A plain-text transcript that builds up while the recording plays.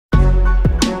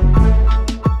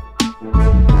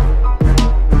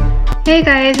Hey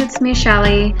guys, it's me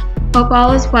Shelly. Hope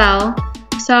all is well.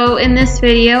 So in this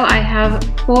video I have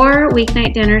 4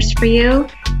 weeknight dinners for you.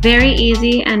 Very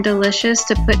easy and delicious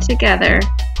to put together.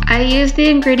 I used the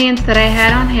ingredients that I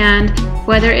had on hand,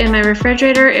 whether in my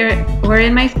refrigerator or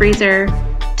in my freezer,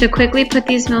 to quickly put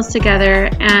these meals together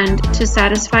and to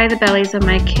satisfy the bellies of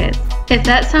my kids. If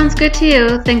that sounds good to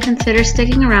you, then consider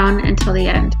sticking around until the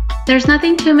end. There's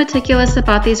nothing too meticulous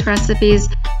about these recipes,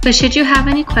 but should you have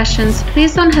any questions,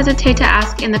 please don't hesitate to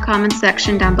ask in the comments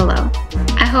section down below.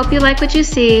 I hope you like what you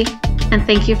see, and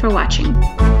thank you for watching.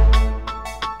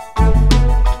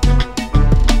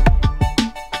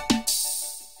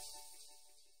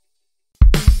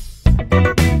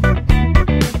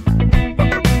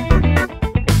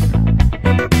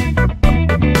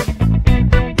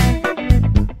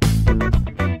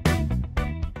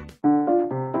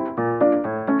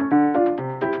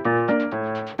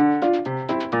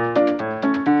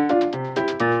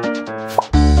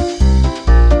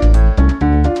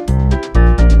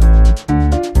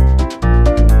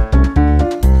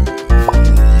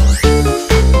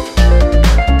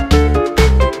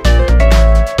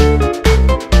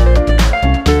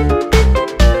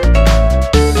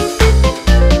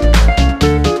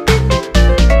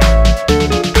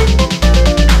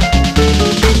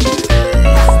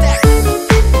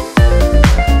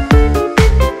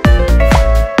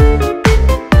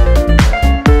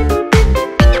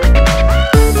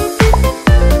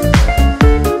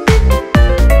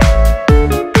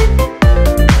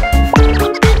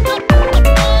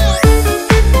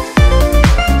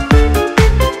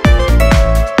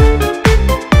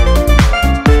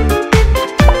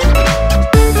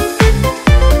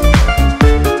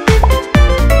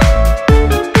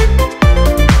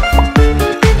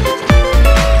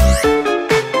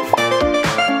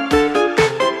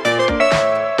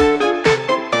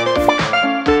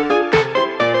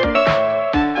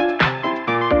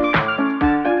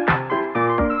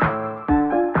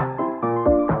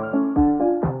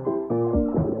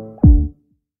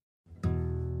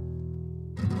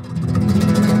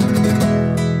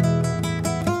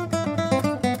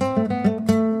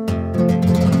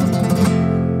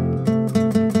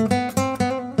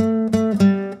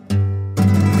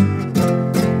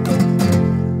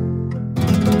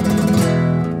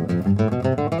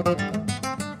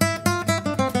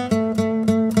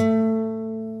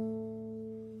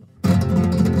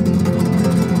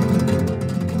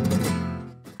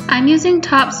 I'm using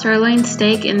top sirloin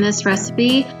steak in this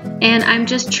recipe, and I'm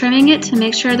just trimming it to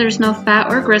make sure there's no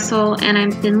fat or gristle, and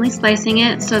I'm thinly slicing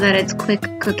it so that it's quick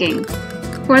cooking.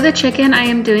 For the chicken, I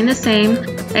am doing the same,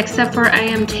 except for I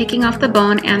am taking off the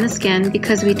bone and the skin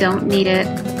because we don't need it,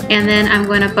 and then I'm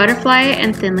going to butterfly it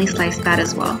and thinly slice that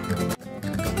as well.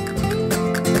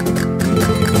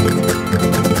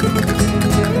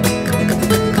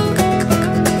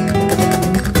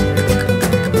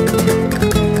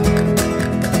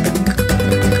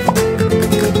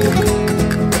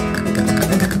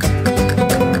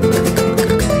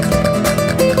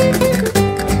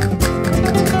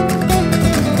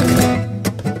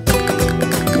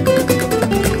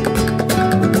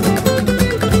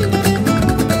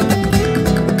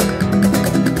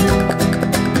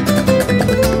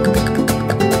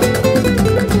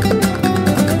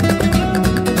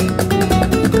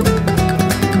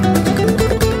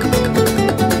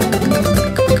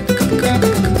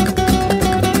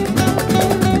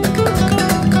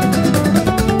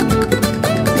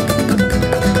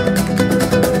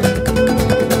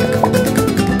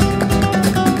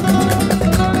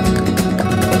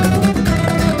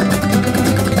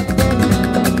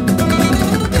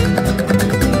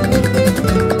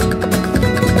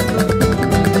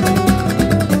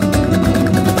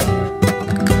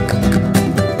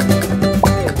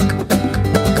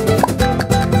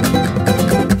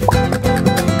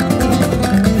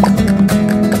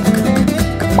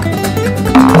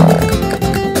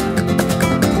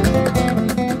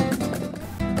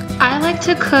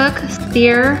 To cook,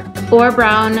 sear, or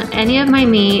brown any of my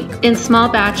meat in small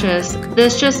batches.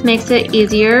 This just makes it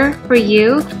easier for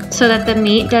you so that the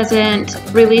meat doesn't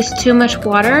release too much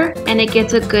water and it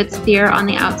gets a good sear on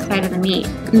the outside of the meat.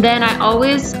 Then I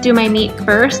always do my meat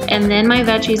first and then my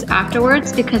veggies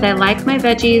afterwards because I like my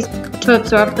veggies to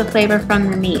absorb the flavor from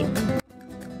the meat.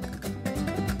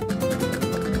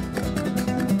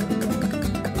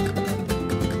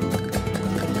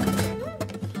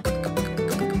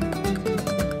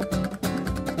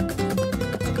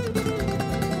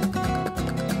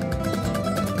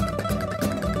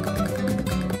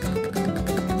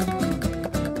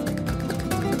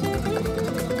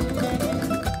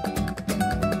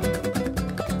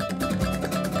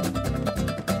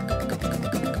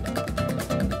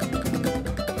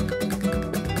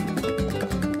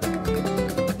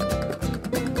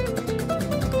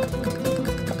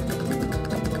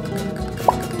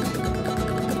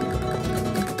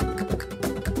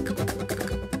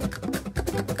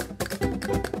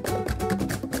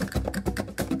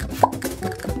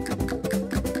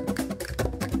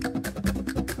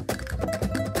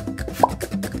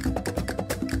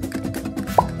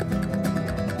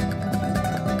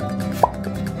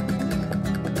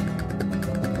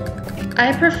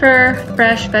 I prefer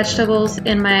fresh vegetables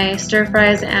in my stir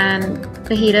fries and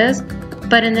fajitas,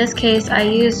 but in this case I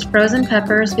used frozen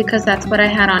peppers because that's what I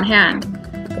had on hand.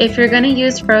 If you're going to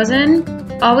use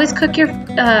frozen, always cook your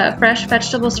fresh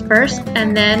vegetables first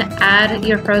and then add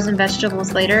your frozen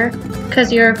vegetables later,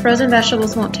 because your frozen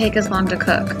vegetables won't take as long to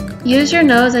cook. Use your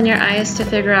nose and your eyes to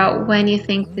figure out when you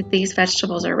think that these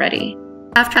vegetables are ready.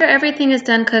 After everything is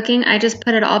done cooking, I just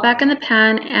put it all back in the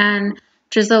pan and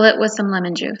drizzle it with some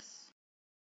lemon juice.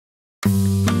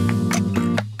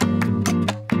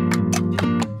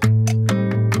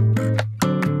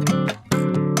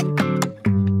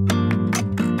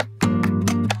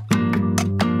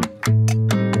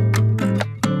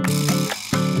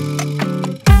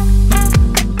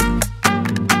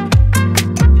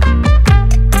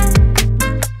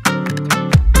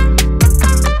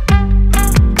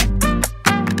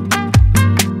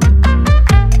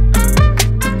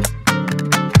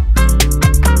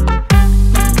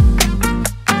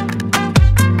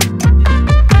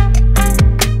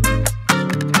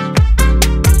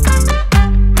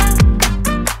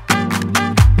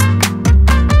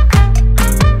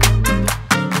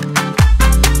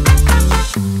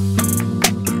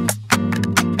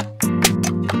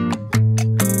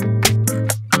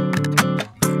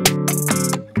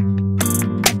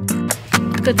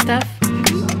 Good stuff?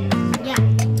 Yeah.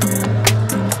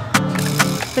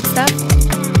 Good stuff?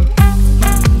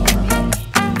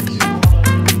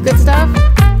 Good stuff?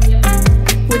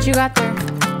 What you got there?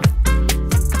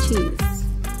 Cheese.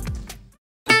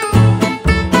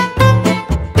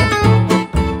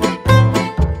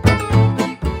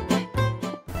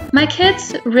 My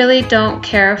kids really don't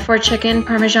care for chicken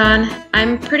parmesan.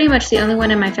 I'm pretty much the only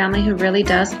one in my family who really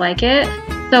does like it.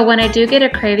 So when I do get a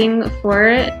craving for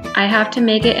it, I have to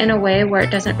make it in a way where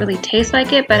it doesn't really taste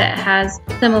like it, but it has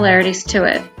similarities to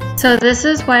it. So this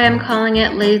is why I'm calling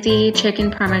it lazy chicken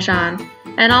parmesan.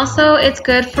 And also it's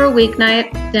good for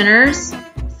weeknight dinners.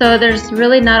 So there's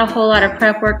really not a whole lot of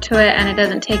prep work to it and it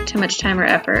doesn't take too much time or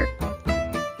effort.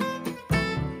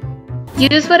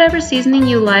 Use whatever seasoning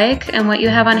you like and what you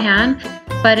have on hand,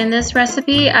 but in this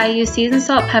recipe I use seasoned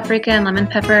salt, paprika, and lemon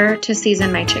pepper to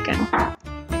season my chicken.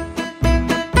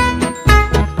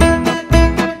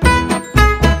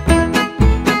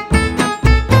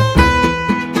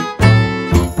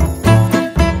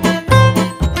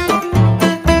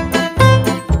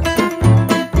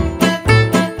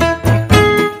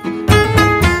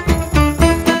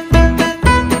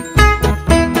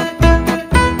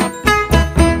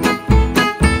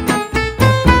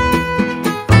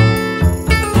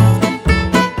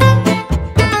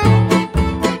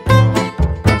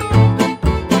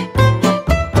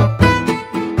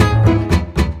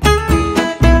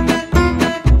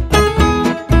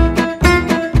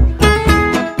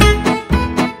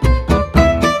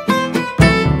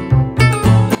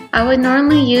 I would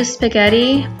normally use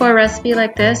spaghetti for a recipe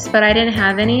like this, but I didn't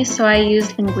have any, so I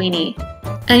used linguine.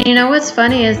 And you know what's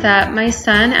funny is that my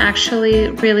son actually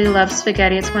really loves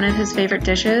spaghetti. It's one of his favorite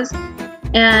dishes.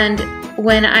 And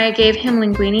when I gave him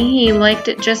linguine, he liked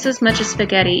it just as much as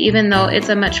spaghetti, even though it's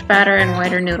a much fatter and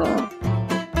whiter noodle.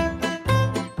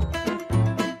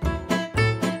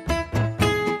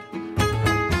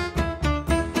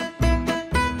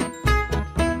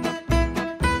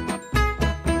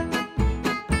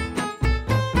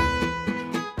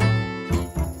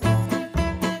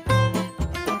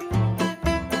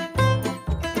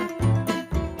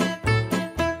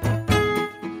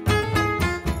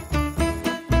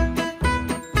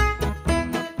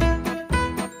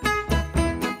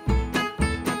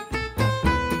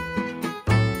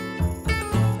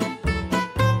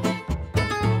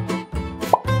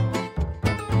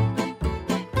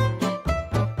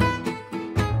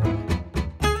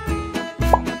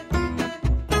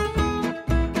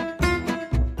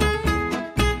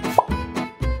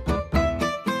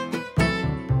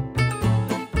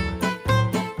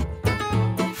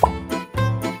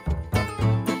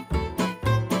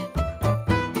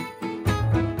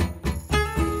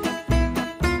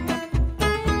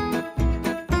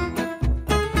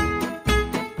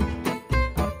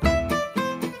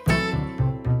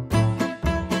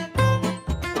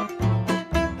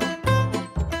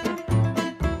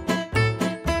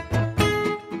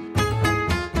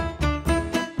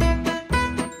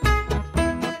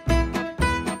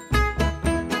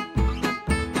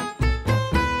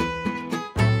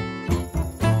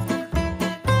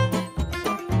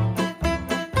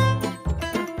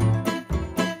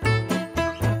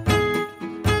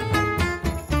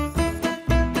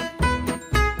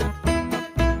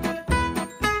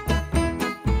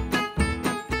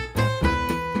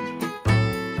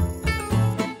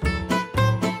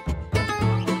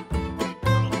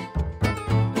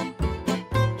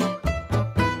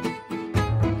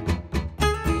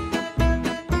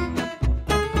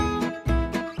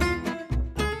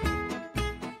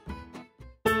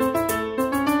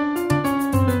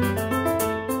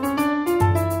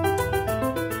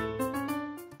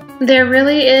 There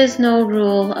really is no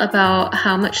rule about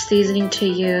how much seasoning to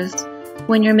use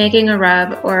when you're making a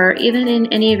rub or even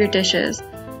in any of your dishes.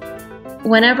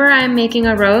 Whenever I'm making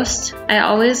a roast, I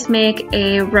always make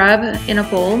a rub in a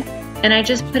bowl and I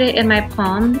just put it in my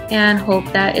palm and hope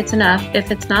that it's enough. If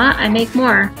it's not, I make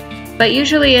more, but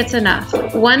usually it's enough.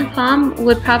 One palm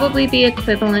would probably be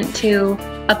equivalent to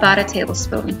about a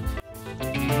tablespoon.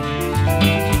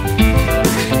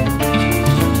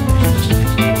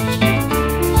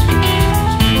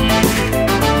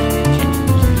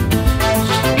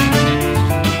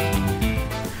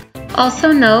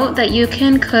 Also note that you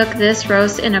can cook this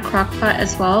roast in a crock pot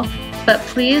as well, but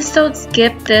please don't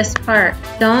skip this part.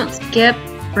 Don't skip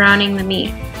browning the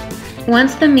meat.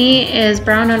 Once the meat is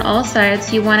brown on all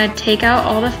sides, you want to take out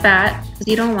all the fat because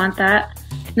you don't want that.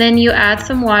 Then you add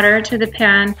some water to the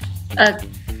pan, a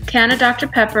can of Dr.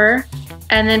 Pepper,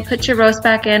 and then put your roast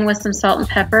back in with some salt and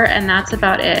pepper, and that's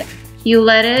about it. You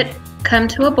let it come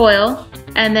to a boil,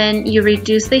 and then you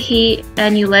reduce the heat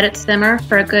and you let it simmer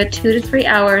for a good 2 to 3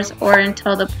 hours or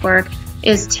until the pork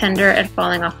is tender and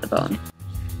falling off the bone.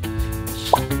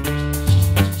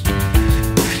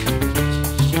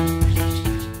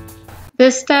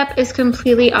 This step is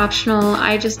completely optional.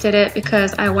 I just did it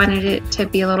because I wanted it to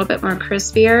be a little bit more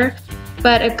crispier,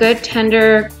 but a good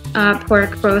tender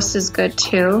pork roast is good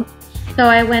too. So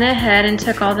I went ahead and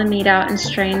took all the meat out and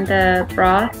strained the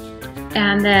broth,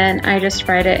 and then I just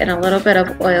fried it in a little bit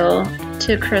of oil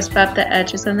to crisp up the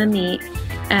edges of the meat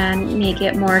and make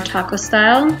it more taco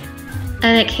style.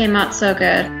 And it came out so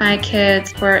good. My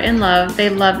kids were in love. They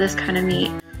love this kind of meat.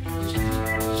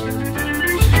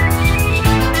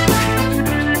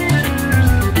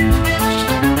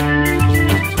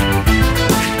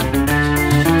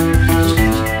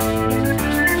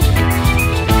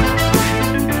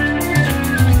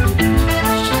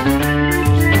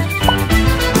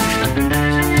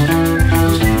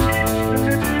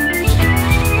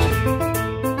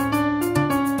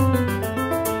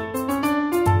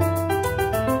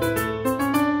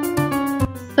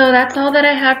 So that's all that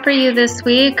I have for you this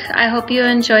week. I hope you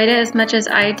enjoyed it as much as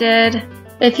I did.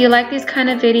 If you like these kind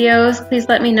of videos, please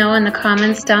let me know in the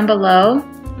comments down below.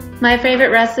 My favorite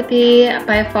recipe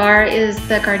by far is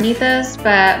the carnitas,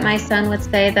 but my son would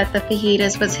say that the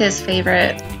fajitas was his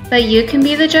favorite. But you can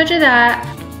be the judge of that.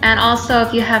 And also,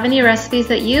 if you have any recipes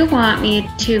that you want me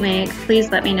to make, please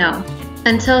let me know.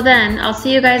 Until then, I'll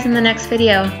see you guys in the next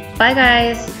video. Bye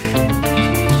guys!